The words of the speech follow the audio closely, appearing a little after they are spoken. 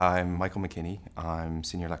I'm Michael McKinnie. I'm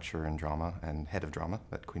Senior Lecturer in Drama and Head of Drama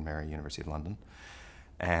at Queen Mary University of London.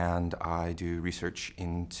 And I do research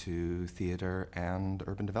into theatre and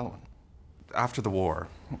urban development. After the war,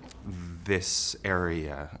 this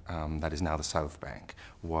area, that is now the South Bank,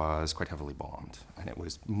 was quite heavily bombed, and it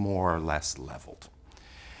was more or less leveled.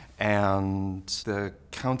 And the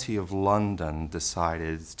County of London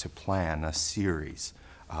decided to plan a series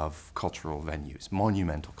of cultural venues,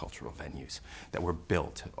 monumental cultural venues, that were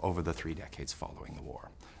built over the 3 decades following the war.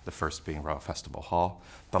 The first being Royal Festival Hall.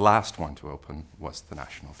 The last one to open was the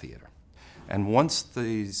National Theatre. And once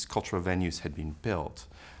these cultural venues had been built,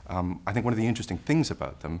 I think one of the interesting things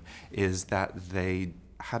about them is that they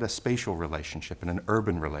had a spatial relationship and an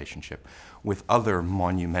urban relationship with other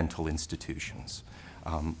monumental institutions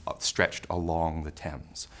stretched along the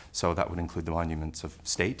Thames. So that would include the monuments of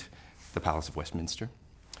state, the Palace of Westminster,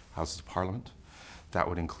 Houses of Parliament. That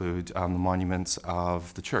would include the monuments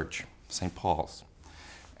of the church, St. Paul's,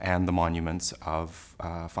 and the monuments of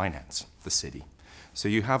finance, the city. So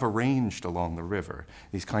you have arranged along the river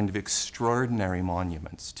these kind of extraordinary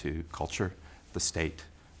monuments to culture, the state,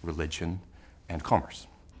 religion, and commerce.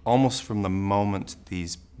 Almost from the moment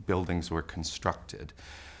these buildings were constructed,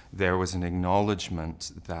 there was an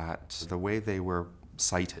acknowledgement that the way they were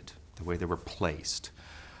sited, the way they were placed,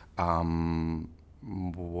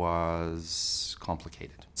 was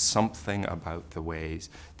complicated. Something about the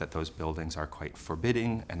ways that those buildings are quite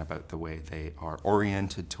forbidding, and about the way they are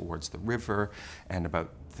oriented towards the river, and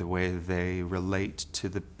about the way they relate to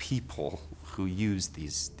the people who use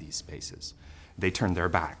these spaces. They turned their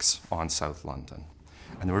backs on South London.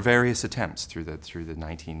 And there were various attempts through the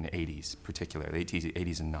 1980s, particularly the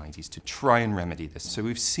 80s and 90s, to try and remedy this. So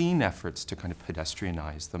we've seen efforts to kind of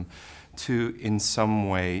pedestrianize them, to in some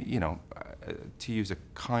way, to use a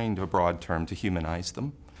kind of broad term, to humanize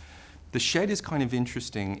them. The shed is kind of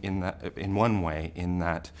interesting in one way, in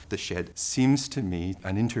that the shed seems to me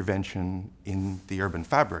an intervention in the urban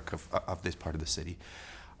fabric of this part of the city,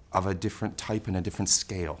 of a different type and a different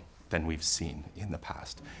scale than we've seen in the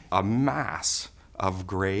past. A mass of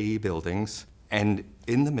gray buildings, and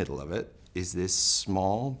in the middle of it is this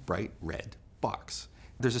small, bright red box.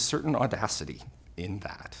 There's a certain audacity in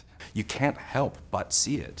that. You can't help but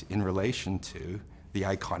see it in relation to the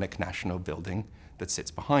iconic national building that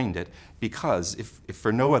sits behind it, because if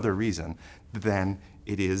for no other reason, then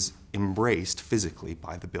it is embraced physically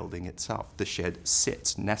by the building itself. The shed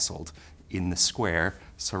sits nestled in the square,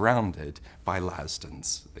 surrounded by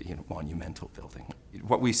Lasdun's monumental building.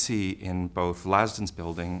 What we see in both Lasdun's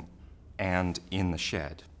building and in the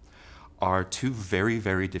shed are two very,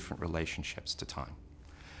 very different relationships to time.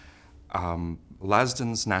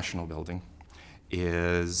 Lasdun's national building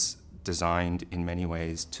is designed in many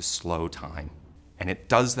ways to slow time, and it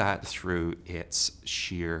does that through its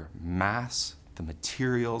sheer mass, the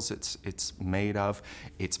materials it's made of,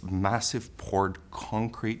 its massive poured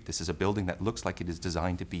concrete. This is a building that looks like it is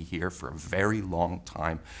designed to be here for a very long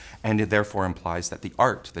time, and it therefore implies that the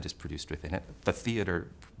art that is produced within it, the theater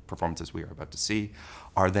performances we are about to see,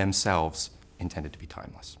 are themselves intended to be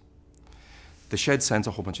timeless. The shed sends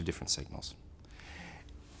a whole bunch of different signals.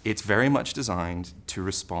 It's very much designed to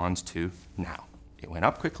respond to now. It went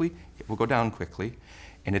up quickly, it will go down quickly,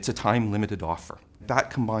 and it's a time-limited offer.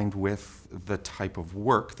 That, combined with the type of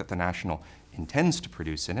work that the National intends to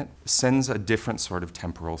produce in it, sends a different sort of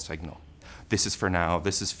temporal signal. This is for now,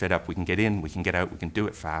 this is fit up, we can get in, we can get out, we can do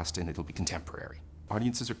it fast, and it'll be contemporary.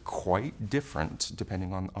 Audiences are quite different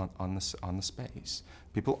depending on the space.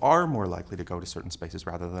 People are more likely to go to certain spaces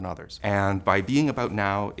rather than others. And by being about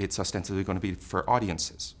now, it's ostensibly going to be for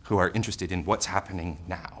audiences who are interested in what's happening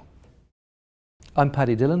now. I'm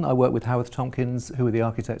Paddy Dillon. I work with Howarth Tompkins, who are the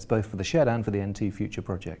architects both for the shed and for the NT Future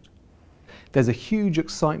project. There's a huge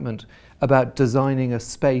excitement about designing a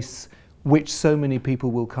space which so many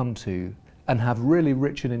people will come to and have really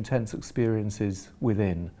rich and intense experiences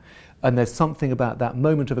within. And there's something about that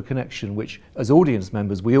moment of a connection which, as audience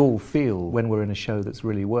members, we all feel when we're in a show that's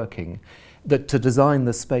really working, that to design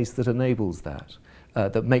the space that enables that,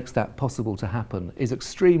 that makes that possible to happen, is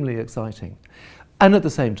extremely exciting. And at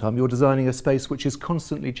the same time, you're designing a space which is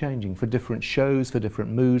constantly changing for different shows, for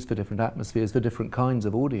different moods, for different atmospheres, for different kinds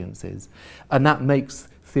of audiences. And that makes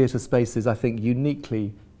theatre spaces, I think,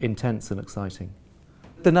 uniquely intense and exciting.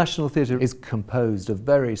 The National Theatre is composed of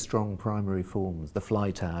very strong primary forms. The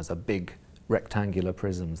fly towers are big rectangular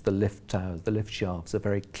prisms. The lift towers, the lift shafts are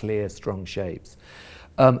very clear, strong shapes.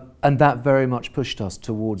 And that very much pushed us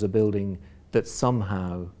towards a building that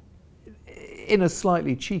somehow, in a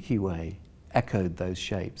slightly cheeky way, echoed those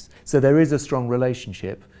shapes. So there is a strong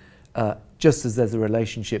relationship just as there's a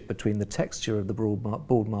relationship between the texture of the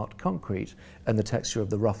board-marked concrete and the texture of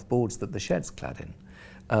the rough boards that the shed's clad in.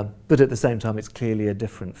 But at the same time, it's clearly a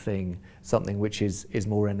different thing, something which is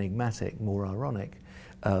more enigmatic, more ironic,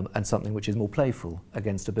 and something which is more playful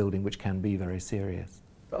against a building which can be very serious.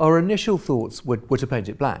 Our initial thoughts were to paint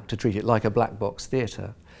it black, to treat it like a black box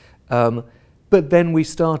theatre. But then we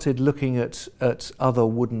started looking at other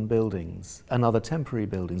wooden buildings and other temporary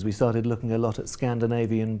buildings. We started looking a lot at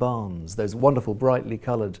Scandinavian barns, those wonderful brightly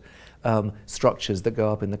coloured structures that go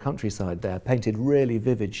up in the countryside there, painted really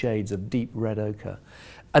vivid shades of deep red ochre.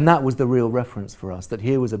 And that was the real reference for us, that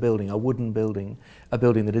here was a building, a wooden building, a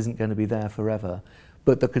building that isn't going to be there forever,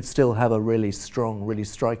 but that could still have a really strong, really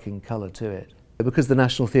striking colour to it. Because the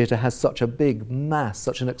National Theatre has such a big mass,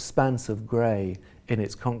 such an expanse of grey in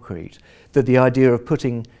its concrete, that the idea of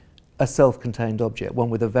putting a self-contained object, one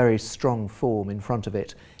with a very strong form in front of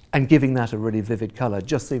it, and giving that a really vivid colour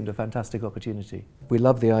just seemed a fantastic opportunity. We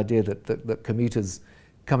love the idea that commuters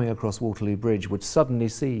coming across Waterloo Bridge would suddenly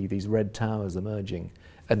see these red towers emerging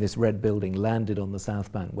and this red building landed on the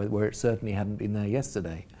South Bank where it certainly hadn't been there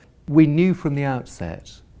yesterday. We knew from the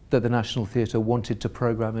outset that the National Theatre wanted to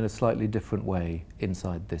programme in a slightly different way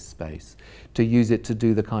inside this space, to use it to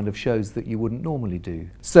do the kind of shows that you wouldn't normally do.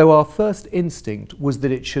 So our first instinct was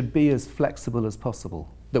that it should be as flexible as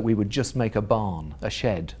possible, that we would just make a barn, a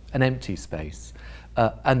shed, an empty space,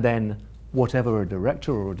 and then whatever a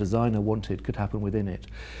director or a designer wanted could happen within it.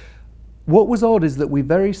 What was odd is that we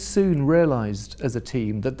very soon realised as a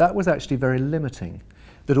team that that was actually very limiting,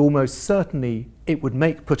 that almost certainly it would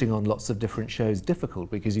make putting on lots of different shows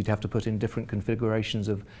difficult because you'd have to put in different configurations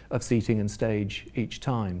of seating and stage each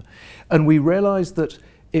time. And we realised that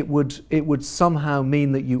it would somehow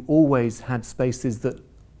mean that you always had spaces that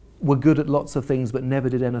were good at lots of things but never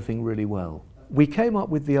did anything really well. We came up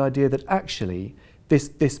with the idea that actually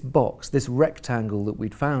this box, this rectangle that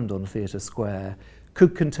we'd found on Theatre Square,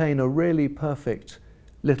 could contain a really perfect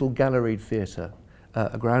little galleried theatre,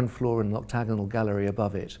 a ground floor and an octagonal gallery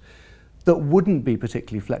above it, that wouldn't be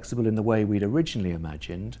particularly flexible in the way we'd originally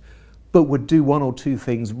imagined, but would do one or two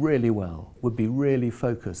things really well, would be really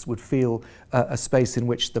focused, would feel a space in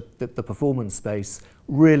which the performance space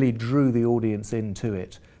really drew the audience into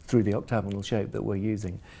it through the octagonal shape that we're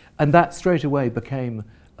using. And that straight away became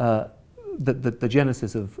the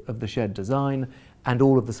genesis of the shed design, and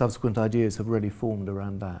all of the subsequent ideas have really formed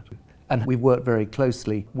around that. And we've worked very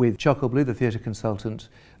closely with Charcoal Blue, the theatre consultant,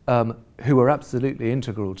 who are absolutely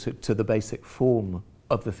integral to the basic form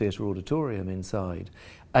of the theatre auditorium inside.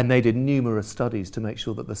 And they did numerous studies to make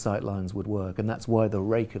sure that the sight lines would work, and that's why the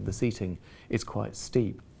rake of the seating is quite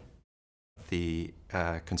steep. The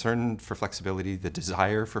concern for flexibility, the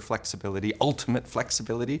desire for flexibility, ultimate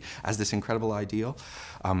flexibility as this incredible ideal,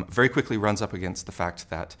 very quickly runs up against the fact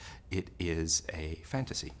that it is a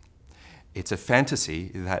fantasy. It's a fantasy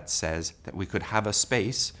that says that we could have a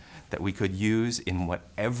space that we could use in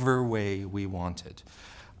whatever way we wanted.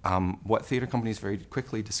 What theatre companies very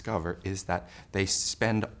quickly discover is that they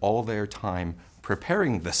spend all their time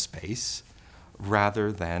preparing the space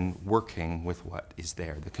rather than working with what is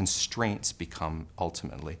there. The constraints become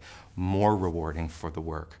ultimately more rewarding for the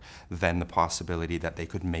work than the possibility that they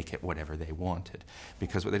could make it whatever they wanted.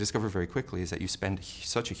 Because what they discover very quickly is that you spend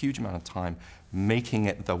such a huge amount of time making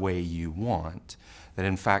it the way you want that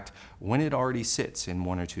in fact, when it already sits in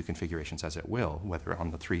one or two configurations, as it will, whether on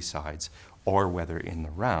the three sides or whether in the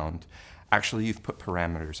round, actually you've put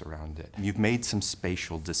parameters around it. You've made some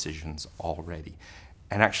spatial decisions already.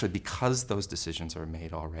 And actually, because those decisions are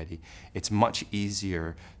made already, it's much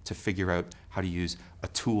easier to figure out how to use a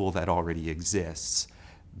tool that already exists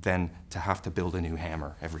than to have to build a new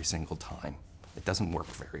hammer every single time. It doesn't work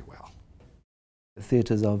very well.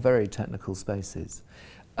 Theatres are very technical spaces,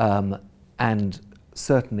 and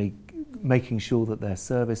certainly making sure that they're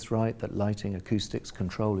serviced right, that lighting, acoustics,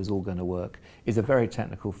 control is all going to work, is a very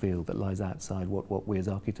technical field that lies outside what we as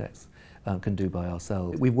architects can do by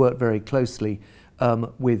ourselves. We've worked very closely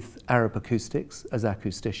with Arup Acoustics as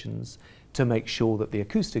acousticians to make sure that the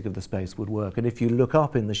acoustic of the space would work. And if you look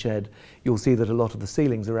up in the shed, you'll see that a lot of the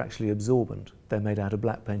ceilings are actually absorbent. They're made out of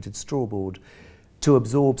black painted straw board to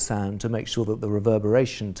absorb sound, to make sure that the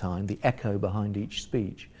reverberation time, the echo behind each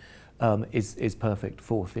speech, is perfect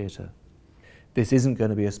for theatre. This isn't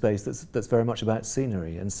going to be a space that's very much about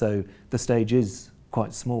scenery, and so the stage is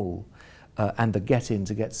quite small, and the get-in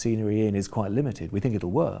to get scenery in is quite limited. We think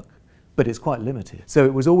it'll work, but it's quite limited. So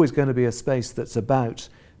it was always going to be a space that's about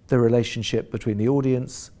the relationship between the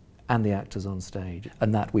audience and the actors on stage,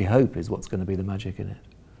 and that, we hope, is what's going to be the magic in it.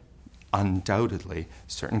 undoubtedly,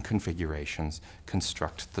 certain configurations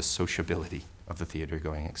construct the sociability of the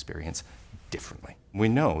theater-going experience differently. We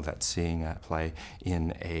know that seeing a play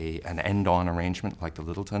in an end-on arrangement like the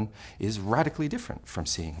Littleton is radically different from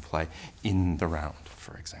seeing a play in the Round,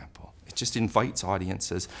 for example. It just invites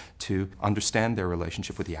audiences to understand their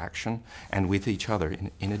relationship with the action and with each other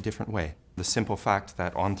in a different way. The simple fact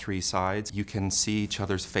that on three sides you can see each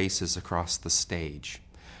other's faces across the stage.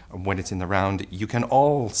 When it's in the Round, you can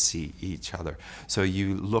all see each other. So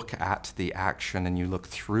you look at the action and you look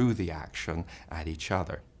through the action at each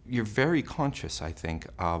other. You're very conscious, I think,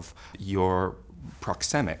 of your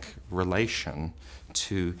proxemic relation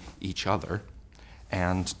to each other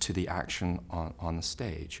and to the action on the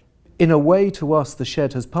stage. In a way, to us, the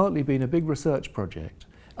Shed has partly been a big research project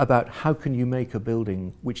about how can you make a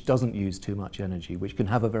building which doesn't use too much energy, which can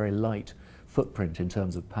have a very light footprint in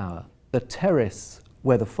terms of power. The terrace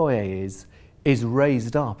where the foyer is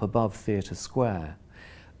raised up above Theatre Square,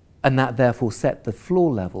 and that therefore set the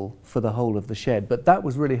floor level for the whole of the Shed. But that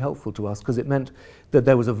was really helpful to us because it meant that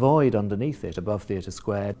there was a void underneath it above Theatre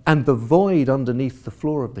Square, and the void underneath the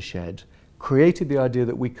floor of the Shed created the idea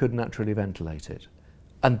that we could naturally ventilate it.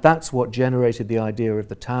 And that's what generated the idea of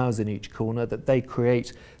the towers in each corner, that they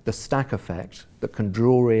create the stack effect that can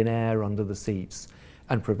draw in air under the seats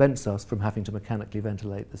and prevents us from having to mechanically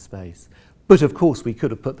ventilate the space. But of course we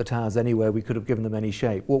could have put the towers anywhere, we could have given them any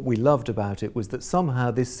shape. What we loved about it was that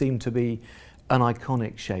somehow this seemed to be an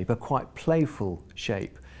iconic shape, a quite playful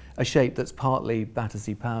shape, a shape that's partly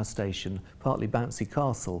Battersea Power Station, partly Bouncy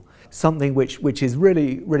Castle, something which is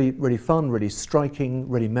really fun, really striking,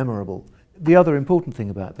 really memorable. The other important thing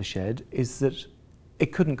about the Shed is that it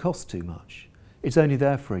couldn't cost too much. It's only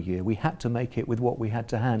there for a year. We had to make it with what we had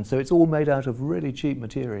to hand. So it's all made out of really cheap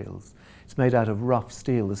materials. It's made out of rough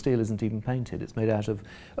steel. The steel isn't even painted. It's made out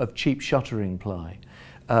of cheap shuttering ply.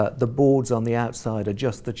 The boards on the outside are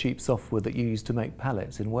just the cheap softwood that you use to make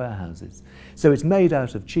pallets in warehouses. So it's made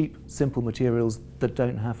out of cheap, simple materials that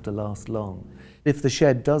don't have to last long. If the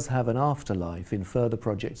Shed does have an afterlife in further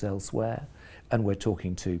projects elsewhere, and we're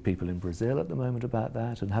talking to people in Brazil at the moment about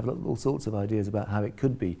that and have all sorts of ideas about how it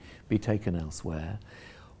could be taken elsewhere.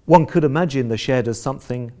 One could imagine the Shed as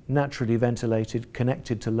something naturally ventilated,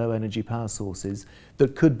 connected to low energy power sources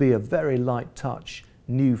that could be a very light touch,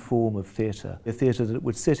 new form of theatre. A theatre that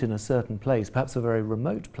would sit in a certain place, perhaps a very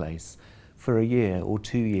remote place, for a year or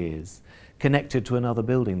 2 years, connected to another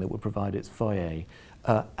building that would provide its foyer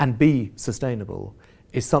and be sustainable.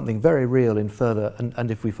 Is something very real in further,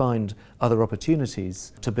 and if we find other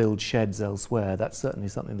opportunities to build sheds elsewhere, that's certainly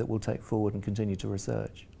something that we'll take forward and continue to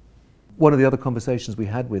research. One of the other conversations we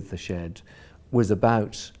had with the Shed was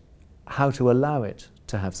about how to allow it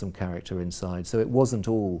to have some character inside, so it wasn't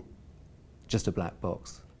all just a black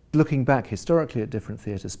box. Looking back historically at different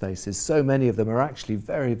theatre spaces, so many of them are actually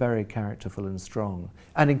very, very characterful and strong,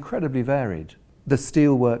 and incredibly varied. The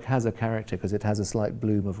steelwork has a character because it has a slight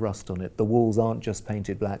bloom of rust on it. The walls aren't just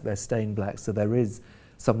painted black, they're stained black, so there is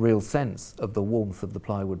some real sense of the warmth of the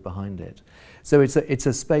plywood behind it. So it's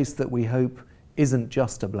a space that we hope isn't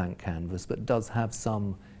just a blank canvas, but does have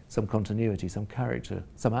some continuity, some character,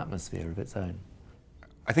 some atmosphere of its own.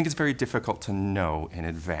 I think it's very difficult to know in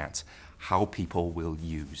advance how people will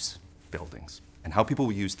use buildings and how people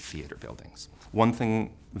will use theatre buildings. One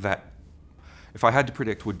thing that, if I had to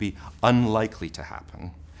predict, would be unlikely to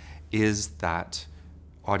happen is that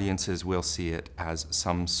audiences will see it as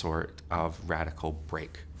some sort of radical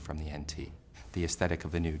break from the NT. The aesthetic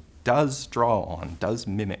of the new does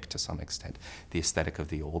mimic to some extent the aesthetic of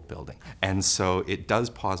the old building. And so it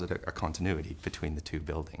does posit a continuity between the two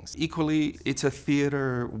buildings. Equally, it's a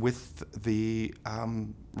theatre with the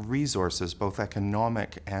resources, both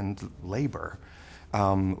economic and labor,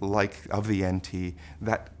 like of the NT,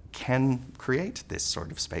 that can create this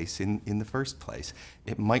sort of space in the first place.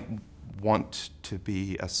 It might want to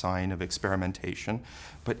be a sign of experimentation,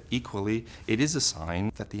 but equally it is a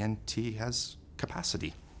sign that the NT has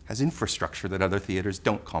capacity, has infrastructure that other theatres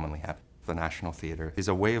don't commonly have. The National Theatre is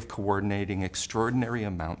a way of coordinating extraordinary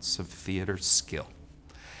amounts of theatre skill.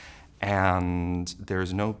 And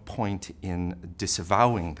there's no point in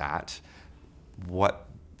disavowing that. What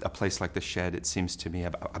a place like the Shed, it seems to me,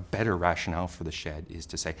 a better rationale for the Shed is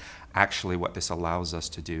to say, actually what this allows us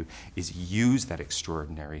to do is use that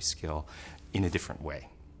extraordinary skill in a different way.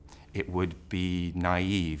 It would be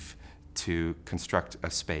naive to construct a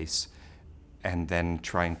space and then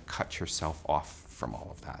try and cut yourself off from all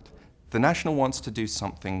of that. The National wants to do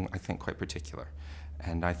something, I think, quite particular,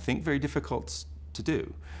 and I think very difficult to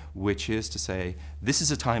do, which is to say, this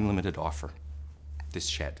is a time-limited offer, this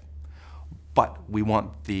Shed. But we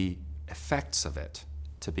want the effects of it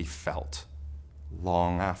to be felt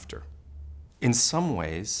long after. In some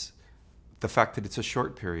ways, the fact that it's a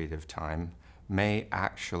short period of time may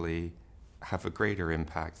actually have a greater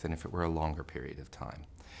impact than if it were a longer period of time.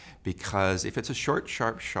 Because if it's a short,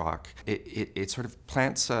 sharp shock, it sort of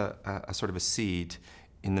plants a sort of a seed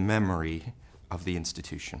in the memory of the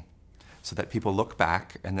institution, so that people look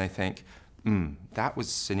back and they think, that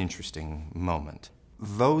was an interesting moment.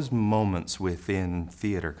 Those moments within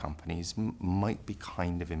theater companies might be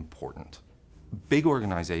kind of important. Big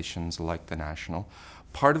organizations like the National,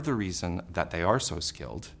 part of the reason that they are so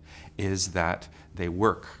skilled is that they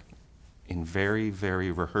work in very, very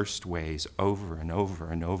rehearsed ways over and over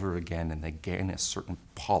and over again, and they gain a certain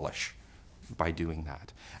polish by doing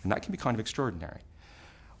that. And that can be kind of extraordinary.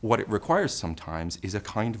 What it requires sometimes is a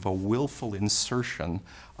kind of a willful insertion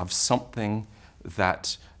of something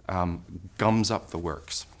that gums up the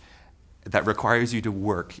works, that requires you to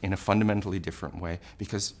work in a fundamentally different way,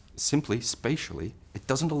 because simply, spatially, it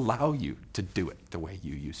doesn't allow you to do it the way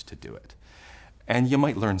you used to do it. And you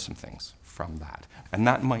might learn some things from that. And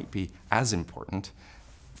that might be as important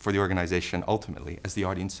for the organization ultimately as the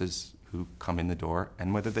audiences who come in the door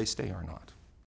and whether they stay or not.